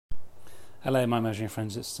Hello, my imaginary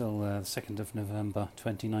friends. It's still the 2nd of November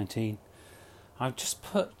 2019. I've just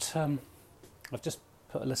put a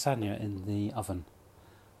lasagna in the oven.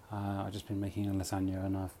 I've just been making a lasagna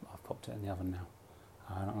and I've popped it in the oven now.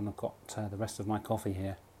 And I've got the rest of my coffee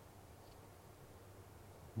here.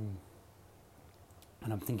 And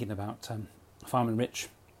I'm thinking about Fireman Rich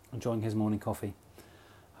enjoying his morning coffee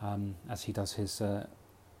as he does his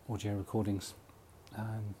audio recordings.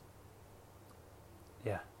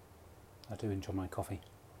 I do enjoy my coffee.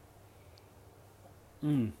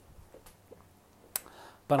 But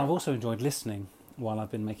I've also enjoyed listening while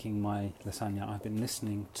I've been making my lasagna. I've been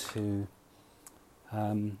listening to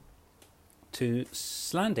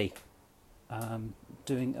Slandy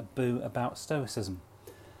doing a boo about Stoicism,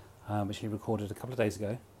 which he recorded a couple of days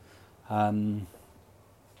ago and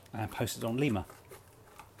posted on Lima.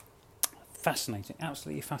 Fascinating,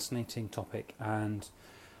 absolutely fascinating topic, and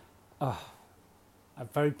a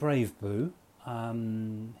very brave boo.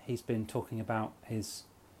 He's been talking about his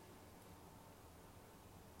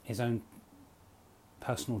own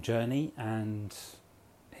personal journey and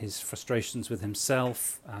his frustrations with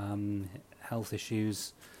himself, health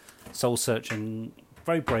issues, soul searching.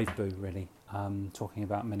 Very brave boo, really. Talking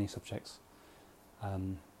about many subjects,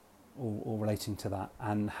 all relating to that,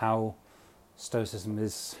 and how Stoicism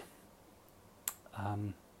is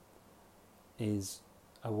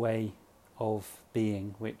a way of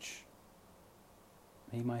being which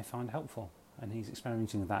he may find helpful, and he's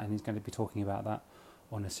experimenting with that, and he's going to be talking about that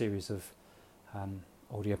on a series of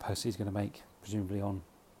audio posts he's going to make, presumably on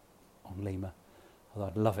Lima. Although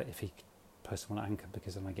I'd love it if he posts them on Anchor,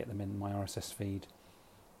 because then I get them in my RSS feed,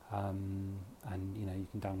 and you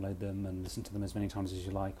can download them and listen to them as many times as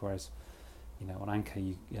you like. Whereas on Anchor,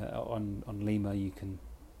 on Lima, you can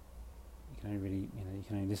only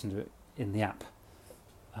listen to it in the app.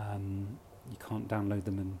 You can't download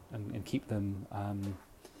them and keep them, and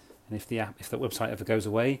if the website ever goes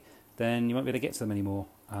away, then you won't be able to get to them anymore.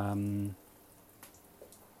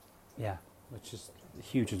 Which is a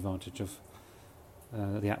huge advantage of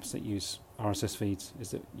the apps that use RSS feeds, is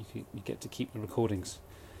that you get to keep the recordings,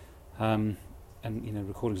 and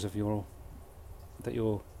recordings of that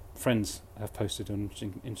your friends have posted, and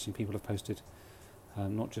interesting people have posted,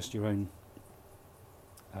 not just your own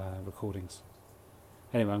recordings.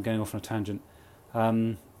 Anyway, I'm going off on a tangent.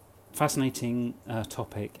 Fascinating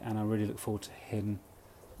topic, and I really look forward to him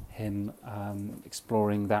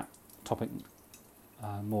exploring that topic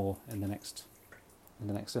more in the next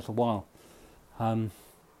little while. As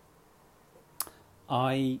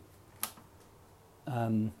I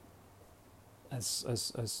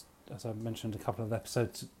mentioned a couple of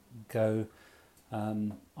episodes ago,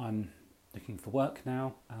 I'm looking for work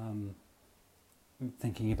now.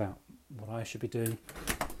 Thinking about what I should be doing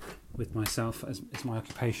with myself as my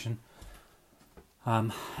occupation,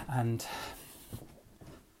 and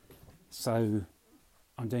so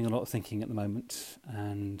I'm doing a lot of thinking at the moment,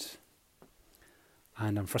 and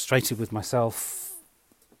I'm frustrated with myself.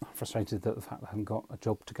 I'm frustrated at the fact that I haven't got a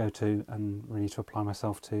job to go to and really to apply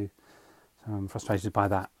myself to. So I'm frustrated by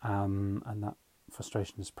that, and that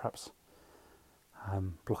frustration is perhaps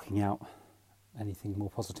blocking out anything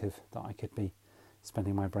more positive that I could be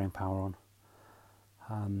spending my brain power on,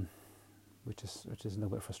 which is a little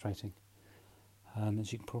bit frustrating,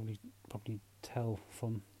 as you can probably tell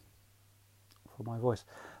from my voice.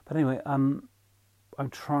 But anyway, I'm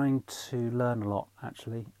trying to learn a lot,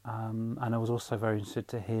 actually, and I was also very interested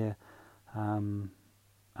to hear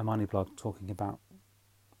Amani Blog talking about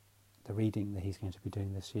the reading that he's going to be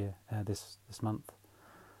doing this year, this month,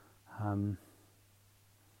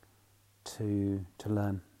 to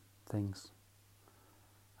learn things.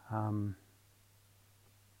 I've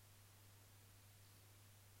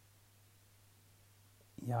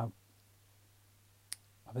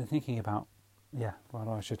been thinking about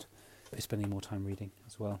I should be spending more time reading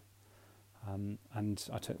as well, and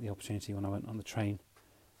I took the opportunity when I went on the train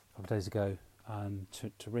a couple of days ago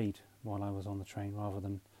to read while I was on the train, rather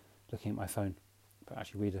than looking at my phone, but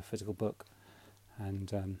actually read a physical book,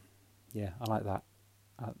 and I like that.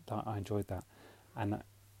 I enjoyed that, and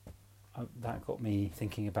that got me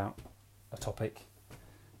thinking about a topic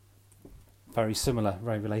very similar,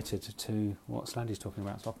 very related to what Slandy's talking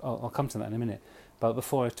about. So I'll come to that in a minute. But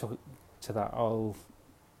before I talk to that,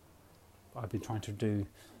 I've been trying to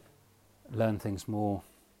learn things more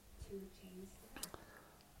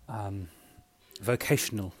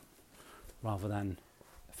vocational rather than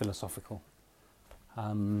philosophical.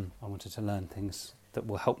 I wanted to learn things that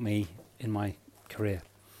will help me in my career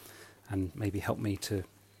and maybe help me to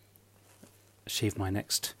achieve my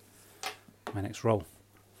next role.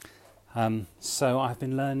 So I've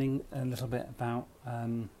been learning a little bit about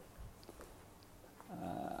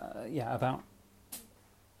about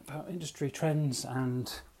industry trends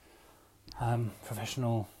and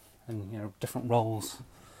professional and different roles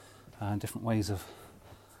and different ways of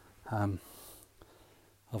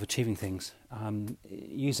achieving things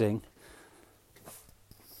using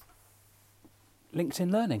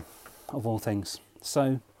LinkedIn Learning, of all things.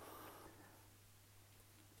 So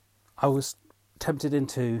I was tempted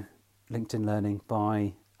into LinkedIn Learning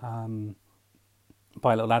by a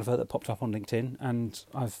little advert that popped up on LinkedIn, and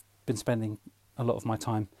I've been spending a lot of my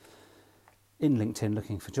time in LinkedIn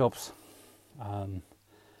looking for jobs.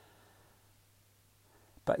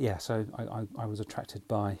 But yeah, so I was attracted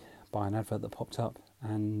by an advert that popped up,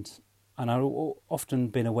 and I've often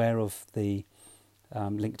been aware of the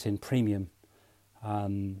LinkedIn Premium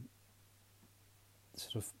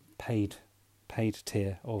sort of paid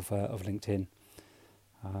tier of LinkedIn.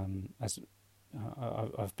 As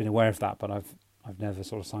I've been aware of that, but I've never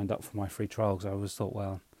sort of signed up for my free trial, because I always thought,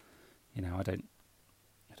 well, I don't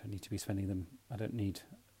need to be spending them. I don't need.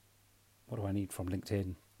 What do I need from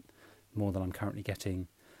LinkedIn more than I'm currently getting?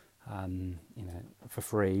 For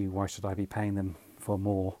free. Why should I be paying them for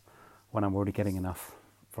more when I'm already getting enough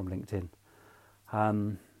from LinkedIn?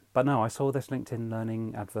 But no, I saw this LinkedIn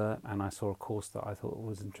Learning advert, and I saw a course that I thought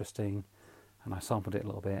was interesting, and I sampled it a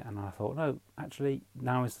little bit, and I thought, no, actually,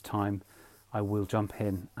 now is the time. I will jump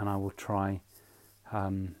in and I will try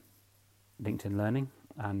LinkedIn Learning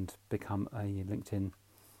and become a LinkedIn.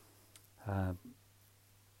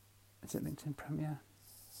 Is it LinkedIn Premier?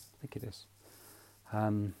 I think it is.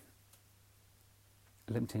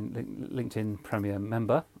 LinkedIn Premier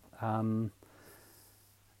member.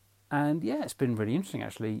 And yeah, it's been really interesting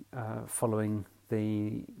actually, following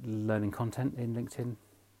the learning content in LinkedIn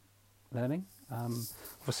Learning.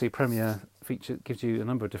 Obviously, Premier feature gives you a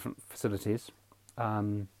number of different facilities.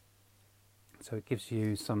 So it gives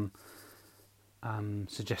you some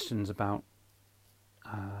suggestions about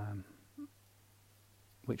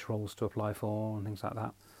which roles to apply for and things like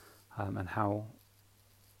that, and how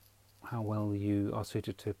well you are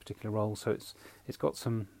suited to a particular role. So it's got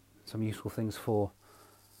some useful things for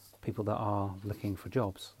people that are looking for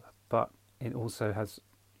jobs, but it also has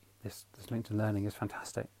this LinkedIn Learning is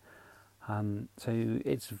fantastic. So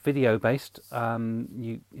it's video based.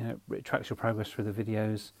 It tracks your progress through the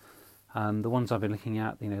videos. The ones I've been looking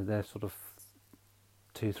at, they're sort of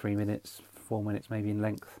 2-3 minutes, 4 minutes maybe in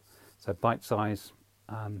length. So bite size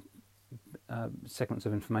segments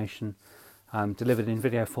of information delivered in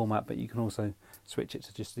video format, but you can also switch it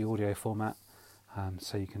to just the audio format,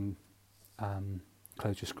 so you can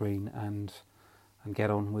close your screen and get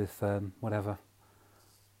on with whatever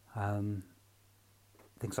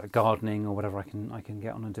things like gardening or whatever. I can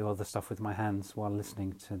get on and do other stuff with my hands while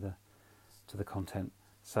listening to the content.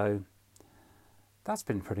 So that's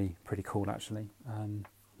been pretty cool actually,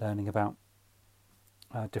 learning about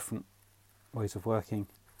different ways of working.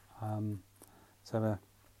 So I'm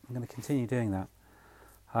going to continue doing that.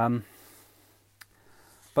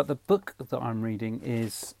 But the book that I'm reading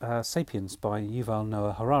is Sapiens by Yuval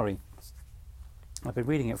Noah Harari. I've been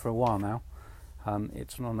reading it for a while now.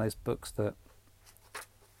 It's one of those books that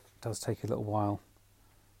does take a little while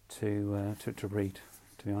to read,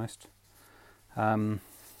 to be honest,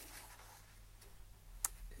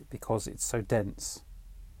 because it's so dense.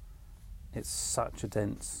 It's such a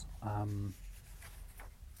dense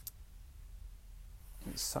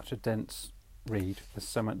read. There's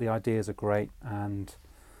so much. The ideas are great, and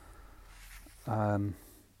I'm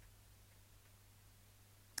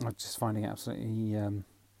just finding it absolutely.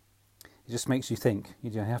 It just makes you think.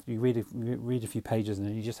 You read a few pages, and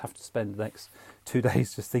then you just have to spend the next 2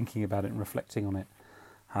 days just thinking about it and reflecting on it.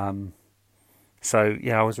 So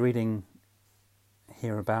yeah, I was reading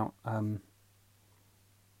here about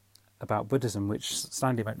Buddhism, which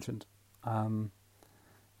Stanley mentioned,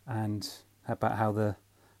 and about how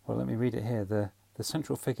let me read it here. The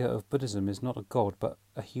central figure of Buddhism is not a god, but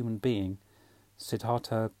a human being,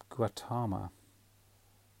 Siddhartha Gautama.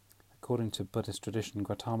 According to Buddhist tradition,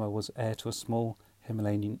 Gautama was heir to a small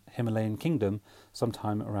Himalayan kingdom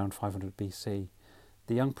sometime around 500 BC.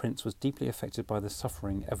 The young prince was deeply affected by the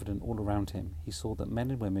suffering evident all around him. He saw that men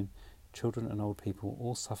and women, children and old people,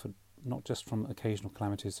 all suffered not just from occasional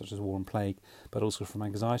calamities such as war and plague, but also from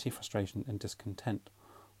anxiety, frustration and discontent,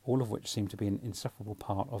 all of which seem to be an inseparable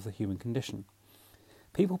part of the human condition.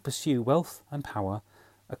 People pursue wealth and power,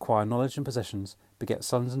 acquire knowledge and possessions, beget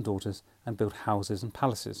sons and daughters, and build houses and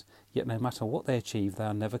palaces, yet no matter what they achieve, they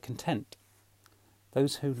are never content.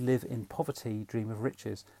 Those who live in poverty dream of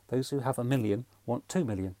riches. Those who have 1 million want 2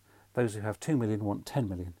 million. Those who have 2 million want 10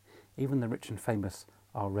 million. Even the rich and famous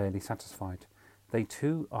are rarely satisfied. They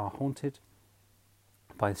too are haunted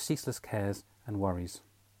by ceaseless cares and worries,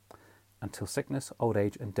 until sickness, old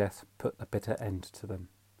age and death put a bitter end to them.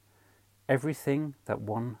 Everything that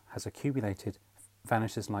one has accumulated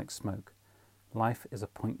vanishes like smoke. Life is a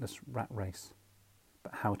pointless rat race,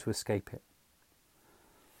 but how to escape it?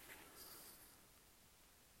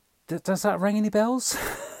 Does that ring any bells?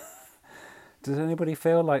 Does anybody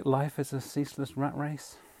feel like life is a ceaseless rat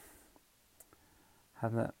race?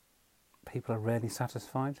 And that people are rarely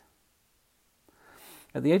satisfied?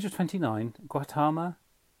 At the age of 29, Gautama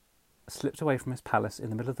slipped away from his palace in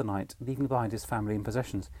the middle of the night, leaving behind his family and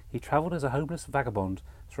possessions. He travelled as a homeless vagabond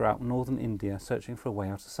throughout northern India, searching for a way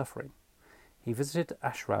out of suffering. He visited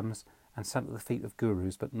ashrams and sat at the feet of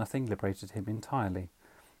gurus, but nothing liberated him entirely.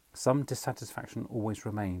 Some dissatisfaction always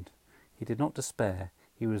remained. He did not despair.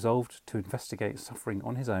 He resolved to investigate suffering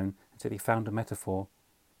on his own until he found a method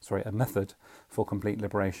for complete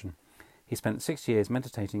liberation. He spent 6 years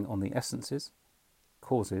meditating on the essences,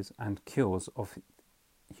 causes and cures of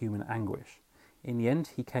human anguish. In the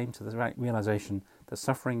end, he came to the realization that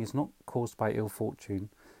suffering is not caused by ill fortune,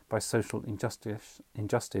 by social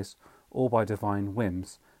injustice or by divine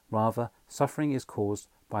whims. Rather, suffering is caused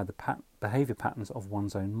by the behaviour patterns of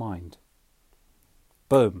one's own mind.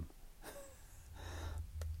 Boom!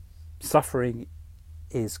 Suffering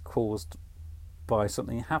is caused by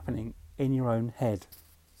something happening in your own head.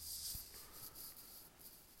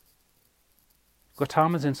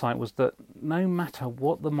 Gautama's insight was that no matter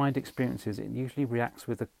what the mind experiences, it usually reacts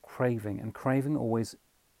with a craving, and craving always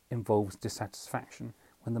involves dissatisfaction.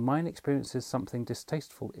 When the mind experiences something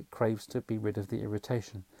distasteful, it craves to be rid of the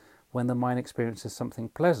irritation. When the mind experiences something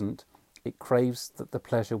pleasant, it craves that the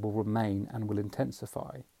pleasure will remain and will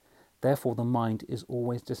intensify. Therefore, the mind is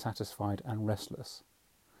always dissatisfied and restless.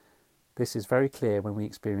 This is very clear when we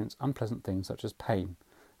experience unpleasant things such as pain.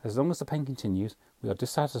 As long as the pain continues, we are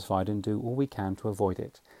dissatisfied and do all we can to avoid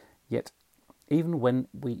it. Yet, even when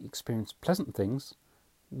we experience pleasant things,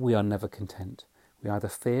 we are never content. We either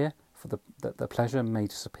fear that the pleasure may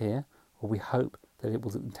disappear, or we hope that it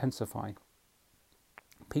will intensify.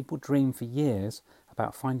 People dream for years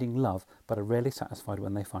about finding love, but are rarely satisfied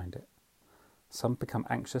when they find it. Some become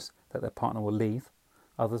anxious that their partner will leave.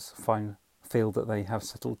 Others feel that they have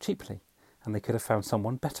settled cheaply and they could have found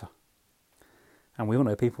someone better. And we all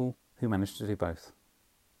know people who manage to do both.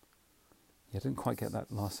 Yeah, I didn't quite get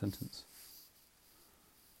that last sentence.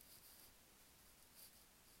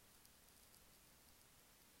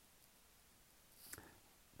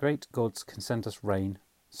 Great gods can send us rain,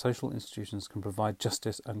 social institutions can provide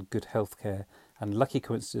justice and good health care, and lucky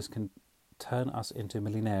coincidences can turn us into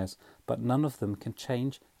millionaires, but none of them can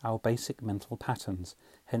change our basic mental patterns.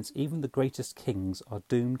 Hence, even the greatest kings are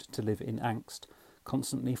doomed to live in angst,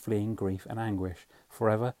 constantly fleeing grief and anguish,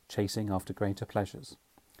 forever chasing after greater pleasures.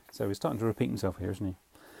 So he's starting to repeat himself here, isn't he?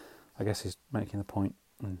 I guess he's making the point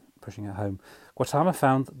and pushing it home. Gautama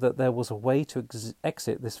found that there was a way to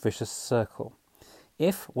exit this vicious circle.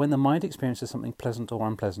 If, when the mind experiences something pleasant or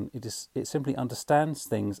unpleasant, it simply understands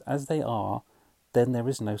things as they are, then there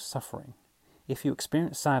is no suffering. If you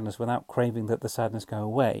experience sadness without craving that the sadness go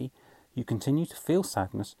away, you continue to feel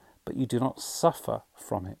sadness, but you do not suffer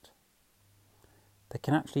from it. There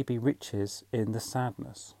can actually be richness in the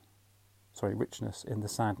sadness.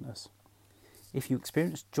 If you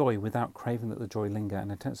experience joy without craving that the joy linger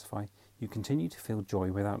and intensify, you continue to feel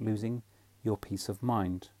joy without losing your peace of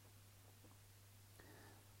mind.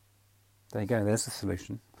 There you go, there's the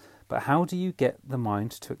solution. But how do you get the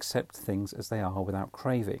mind to accept things as they are without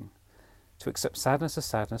craving? To accept sadness as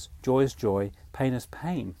sadness, joy as joy, pain as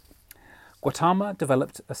pain. Gautama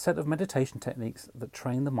developed a set of meditation techniques that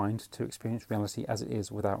train the mind to experience reality as it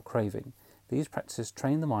is without craving. These practices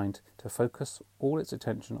train the mind to focus all its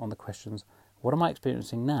attention on the questions, what am I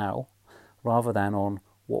experiencing now, rather than on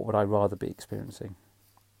what would I rather be experiencing.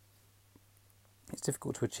 It's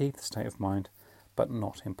difficult to achieve this state of mind, but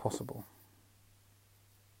not impossible.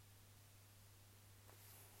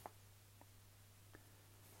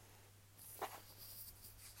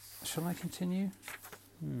 Shall I continue?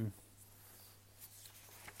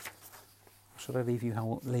 Should I leave you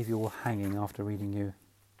all hanging after reading you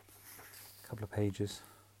a couple of pages?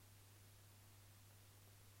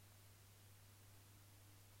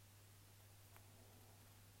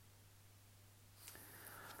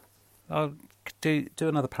 I'll do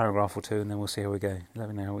another paragraph or two and then we'll see how we go. Let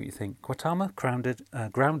me know what you think. Gautama grounded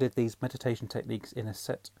these meditation techniques in a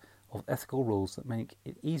set of ethical rules that make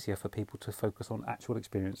it easier for people to focus on actual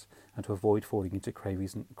experience and to avoid falling into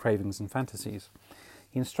cravings and fantasies.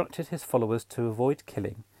 He instructed his followers to avoid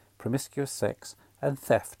killing, promiscuous sex and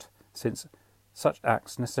theft, since such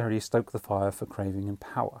acts necessarily stoke the fire for craving and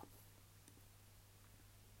power.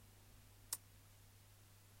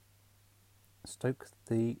 Stoke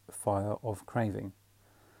the fire of craving,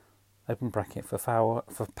 open bracket, for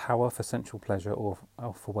power, for sensual pleasure, or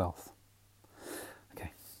for wealth.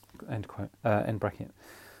 Okay, end quote, end bracket.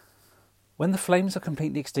 When the flames are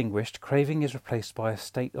completely extinguished, craving is replaced by a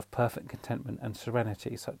state of perfect contentment and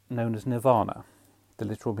serenity, known as nirvana, the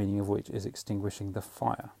literal meaning of which is extinguishing the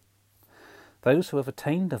fire. Those who have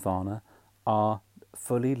attained nirvana are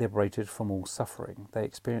fully liberated from all suffering. They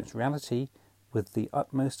experience reality with the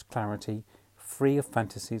utmost clarity, free of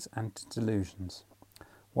fantasies and delusions.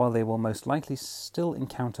 While they will most likely still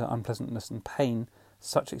encounter unpleasantness and pain,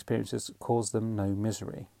 such experiences cause them no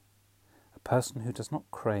misery. A person who does not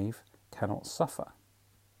crave cannot suffer.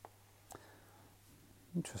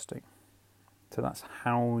 Interesting. So that's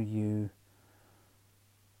how you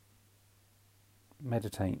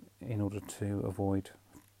meditate in order to avoid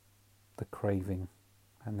the craving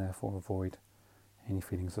and therefore avoid any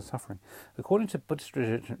feelings of suffering. According to Buddhist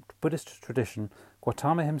tradition,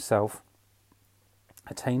 Gautama himself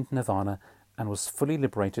attained nirvana and was fully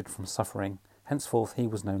liberated from suffering. Henceforth he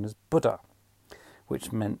was known as Buddha,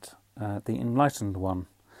 which meant the enlightened one.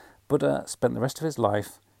 Buddha spent the rest of his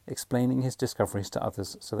life explaining his discoveries to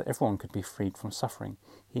others so that everyone could be freed from suffering.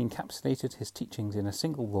 He encapsulated his teachings in a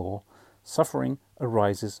single law: suffering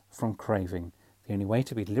arises from craving. The only way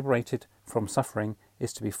to be liberated from suffering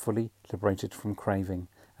is to be fully liberated from craving.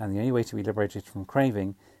 And the only way to be liberated from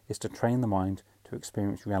craving is to train the mind to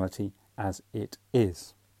experience reality as it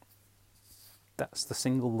is. That's the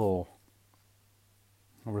single law.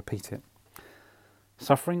 I'll repeat it.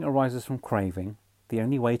 Suffering arises from craving. The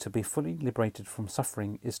only way to be fully liberated from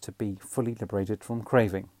suffering is to be fully liberated from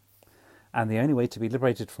craving. And the only way to be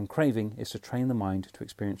liberated from craving is to train the mind to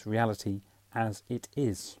experience reality as it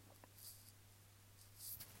is.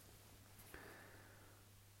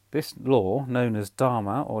 This law, known as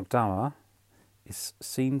Dharma or Dhamma, is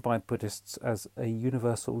seen by Buddhists as a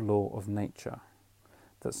universal law of nature.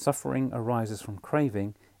 That suffering arises from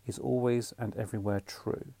craving is always and everywhere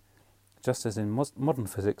true. Just as in modern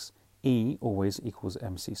physics, E always equals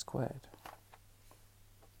mc squared.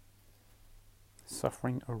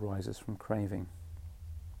 Suffering arises from craving.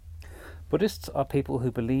 Buddhists are people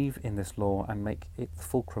who believe in this law and make it the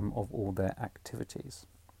fulcrum of all their activities.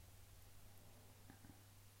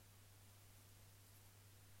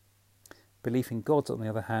 Belief in gods, on the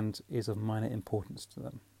other hand, is of minor importance to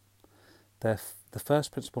them. The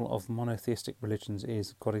first principle of monotheistic religions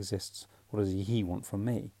is God exists, what does he want from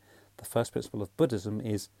me? The first principle of Buddhism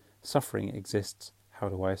is suffering exists, how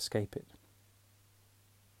do I escape it?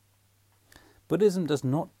 Buddhism does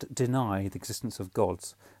not deny the existence of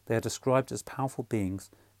gods. They are described as powerful beings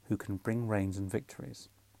who can bring rains and victories.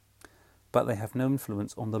 But they have no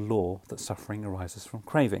influence on the law that suffering arises from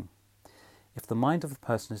craving. If the mind of a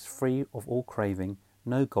person is free of all craving,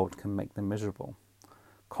 no god can make them miserable.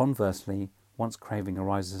 Conversely, once craving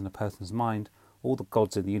arises in a person's mind, all the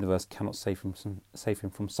gods in the universe cannot save him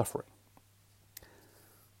from suffering.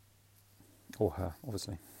 Or her,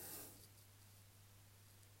 obviously.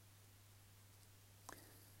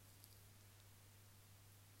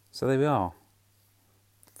 So there we are.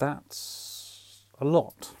 That's a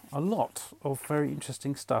lot of very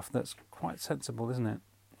interesting stuff that's quite sensible, isn't it?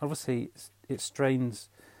 Obviously, it strays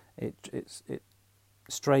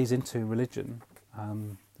into religion.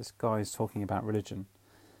 This guy is talking about religion,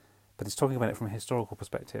 but he's talking about it from a historical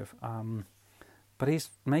perspective. But he's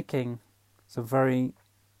making some very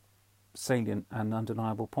salient and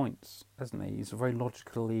undeniable points, isn't he? He's very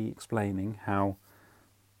logically explaining how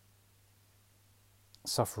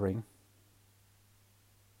suffering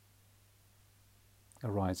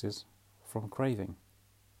arises from craving.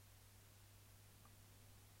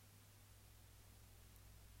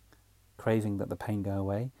 Craving that the pain go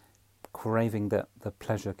away, craving that the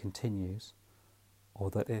pleasure continues, or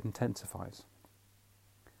that it intensifies.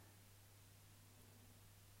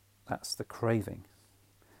 That's the craving.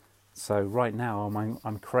 So right now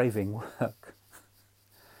I'm craving work.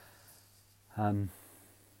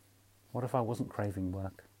 What if I wasn't craving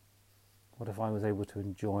work? What if I was able to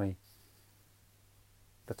enjoy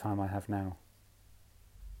the time I have now?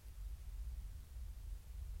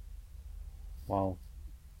 While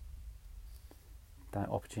that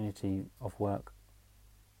opportunity of work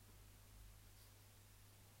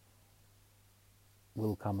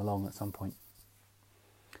will come along at some point.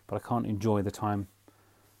 But I can't enjoy the time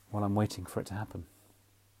while I'm waiting for it to happen.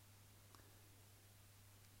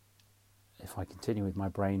 If I continue with my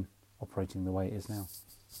brain operating the way it is now.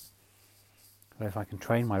 But if I can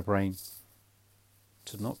train my brain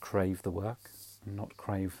to not crave the work and not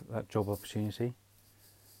crave that job opportunity.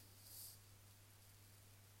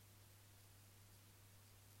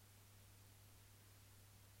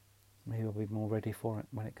 Maybe I'll be more ready for it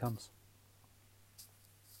when it comes.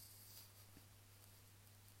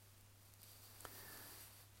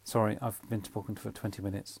 Sorry, I've been talking for 20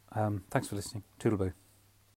 minutes. Thanks for listening. Toodaloo.